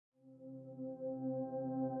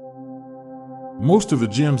Most of the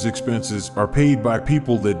gym's expenses are paid by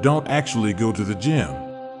people that don't actually go to the gym.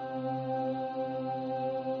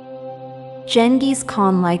 Genghis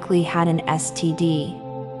Khan likely had an STD.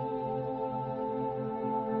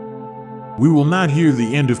 We will not hear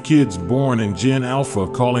the end of kids born in Gen Alpha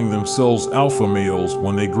calling themselves alpha males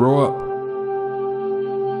when they grow up.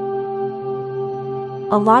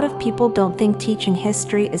 A lot of people don't think teaching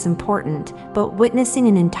history is important, but witnessing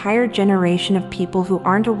an entire generation of people who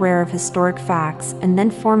aren't aware of historic facts and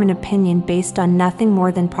then form an opinion based on nothing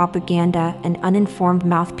more than propaganda and uninformed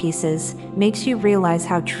mouthpieces makes you realize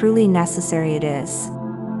how truly necessary it is.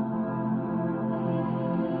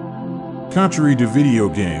 Contrary to video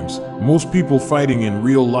games, most people fighting in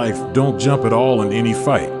real life don't jump at all in any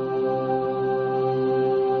fight.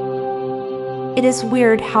 It is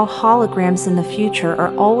weird how holograms in the future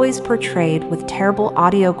are always portrayed with terrible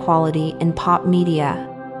audio quality in pop media.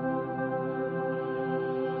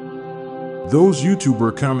 Those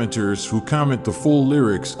YouTuber commenters who comment the full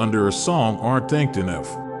lyrics under a song aren't thanked enough.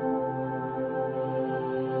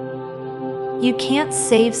 You can't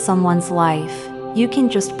save someone's life, you can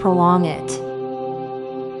just prolong it.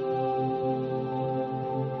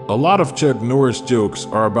 A lot of Chuck Norris jokes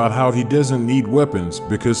are about how he doesn't need weapons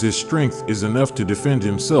because his strength is enough to defend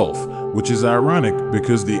himself, which is ironic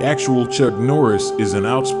because the actual Chuck Norris is an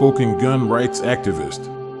outspoken gun rights activist.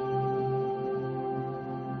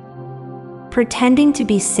 Pretending to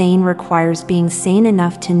be sane requires being sane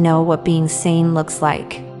enough to know what being sane looks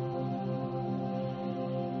like.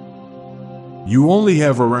 You only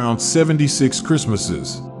have around 76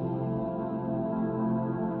 Christmases.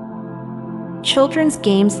 Children's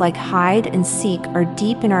games like hide and seek are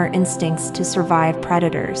deep in our instincts to survive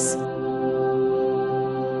predators.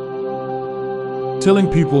 Telling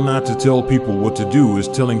people not to tell people what to do is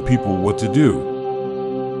telling people what to do.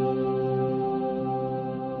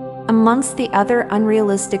 Amongst the other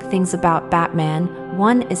unrealistic things about Batman,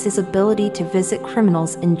 one is his ability to visit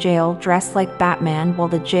criminals in jail dressed like Batman while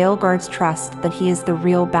the jail guards trust that he is the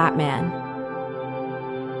real Batman.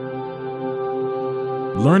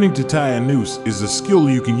 Learning to tie a noose is a skill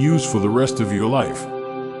you can use for the rest of your life.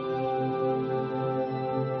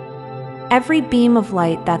 Every beam of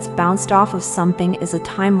light that's bounced off of something is a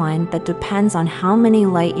timeline that depends on how many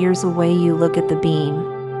light years away you look at the beam.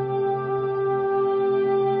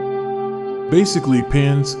 Basically,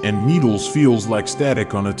 pins and needles feels like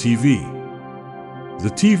static on a TV. The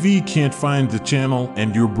TV can't find the channel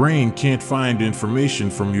and your brain can't find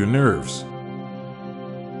information from your nerves.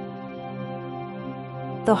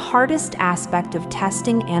 The hardest aspect of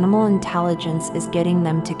testing animal intelligence is getting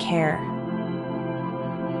them to care.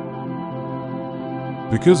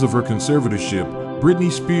 Because of her conservatorship,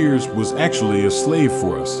 Britney Spears was actually a slave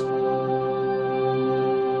for us.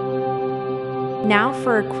 Now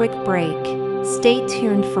for a quick break. Stay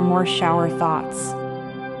tuned for more shower thoughts.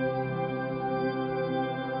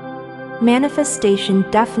 Manifestation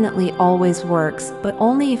definitely always works, but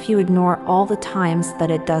only if you ignore all the times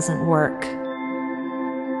that it doesn't work.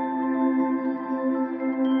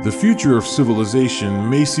 The future of civilization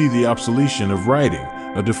may see the obsolescence of writing,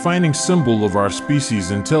 a defining symbol of our species'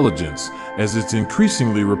 intelligence, as it's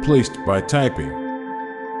increasingly replaced by typing.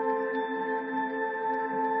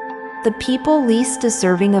 The people least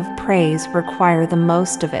deserving of praise require the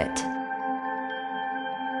most of it.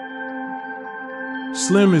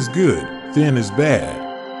 Slim is good, thin is bad.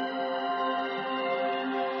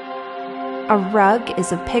 A rug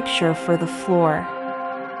is a picture for the floor.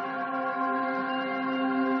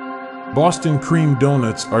 Boston cream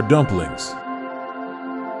donuts are dumplings.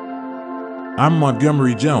 I'm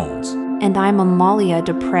Montgomery Jones. And I'm Amalia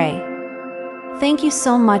Dupre. Thank you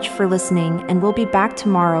so much for listening, and we'll be back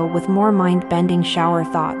tomorrow with more mind-bending shower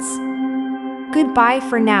thoughts. Goodbye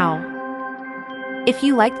for now. If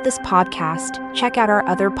you liked this podcast, check out our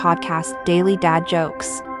other podcast, Daily Dad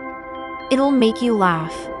Jokes. It'll make you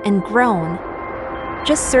laugh and groan.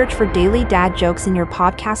 Just search for Daily Dad Jokes in your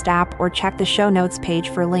podcast app or check the show notes page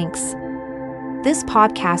for links. This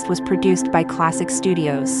podcast was produced by Classic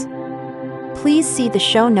Studios. Please see the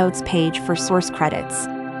show notes page for source credits.